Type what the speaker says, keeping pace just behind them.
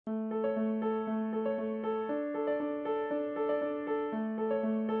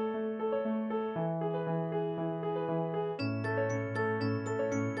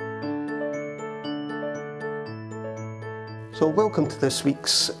So welcome to this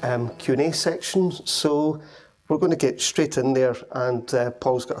week's Q&A section. So we're going to get straight in there, and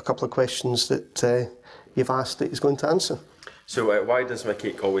Paul's got a couple of questions that you've asked that he's going to answer. So why does my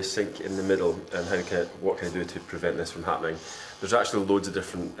cake always sink in the middle, and what can I do to prevent this from happening? There's actually loads of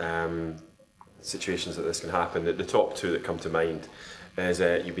different situations that this can happen. The top two that come to mind is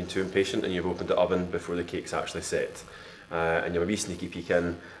you've been too impatient and you've opened the oven before the cake's actually set. And you have a wee sneaky peek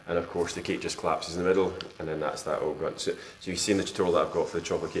in, and of course the cake just collapses in the middle, and then that's that all gone. So you've seen the tutorial that I've got for the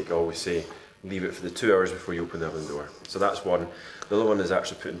chocolate cake. I always say leave it for the 2 hours before you open the oven door. So that's one. The other one is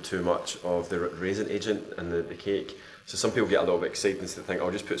actually putting too much of the raisin agent in the cake. So some people get a little bit excited and think,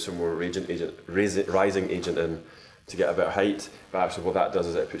 I'll just put some more rising agent in to get a bit of height. But actually what that does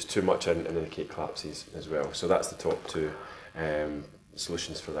is it puts too much in, and then the cake collapses as well. So that's the top two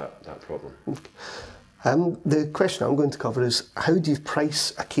solutions for that problem. The question I'm going to cover is, how do you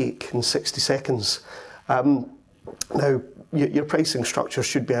price a cake in 60 seconds? Now, your pricing structure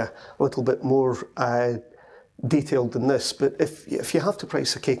should be a little bit more detailed than this, but if you have to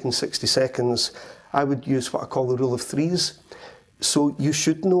price a cake in 60 seconds, I would use what I call the rule of threes. So you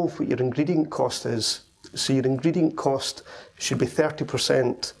should know what your ingredient cost is. So your ingredient cost should be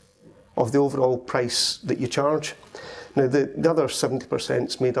 30% of the overall price that you charge. Now, the other 70%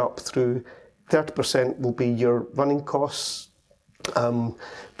 is made up through 30% will be your running costs,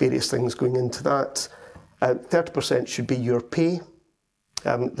 various things going into that. 30% should be your pay,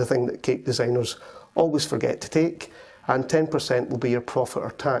 the thing that cake designers always forget to take, and 10% will be your profit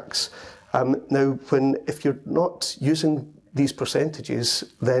or tax. Now, if you're not using these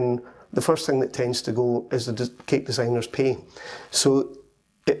percentages, then the first thing that tends to go is the cake designer's pay. So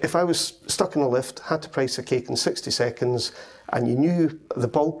if I was stuck in a lift, had to price a cake in 60 seconds, and you knew the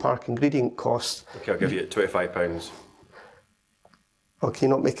ballpark ingredient cost... Okay, I'll give you £25. Oh, can you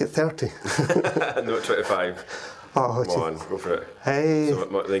not make it 30? No, 25. Oh, come on, go for it. Hey, so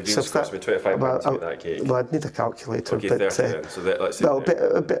the ingredients cost me £25 to make that cake. Well, I'd need a calculator. Okay, but, 30 then. So let's say...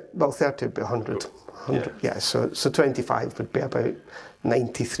 Well, 30 would be 100. 100 yeah, so 25 would be about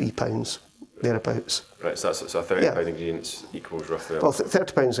 £93, thereabouts. Right, so that's a £30 ingredients equals roughly... Well,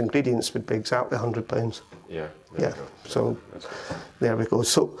 £30 ingredients would be exactly £100. Yeah, there we go. So there we go.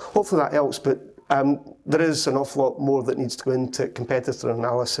 So hopefully that helps, but there is an awful lot more that needs to go into competitor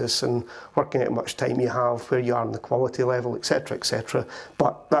analysis and working out how much time you have, where you are in the quality level, etc., etc.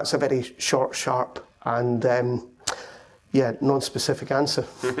 But that's a very short, sharp, and non-specific answer.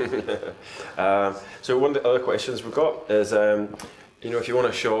 So one of the other questions we've got is, if you want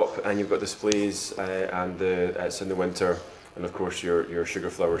to shop and you've got displays and it's in the winter, and of course your sugar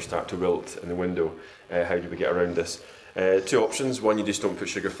flowers start to wilt in the window, how do we get around this? Two options. One, you just don't put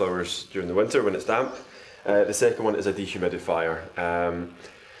sugar flowers during the winter when it's damp. The second one is a dehumidifier.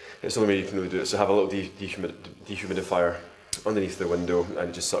 It's the only way you can really do it. So have a little dehumidifier underneath the window, and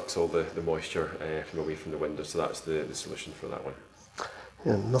it just sucks all the moisture from away from the window. So that's the solution for that one.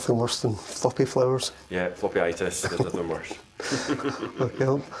 Yeah, nothing worse than floppy flowers. Yeah, floppy-itis, there's nothing worse. Okay,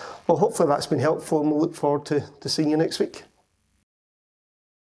 well hopefully that's been helpful, and we'll look forward to seeing you next week.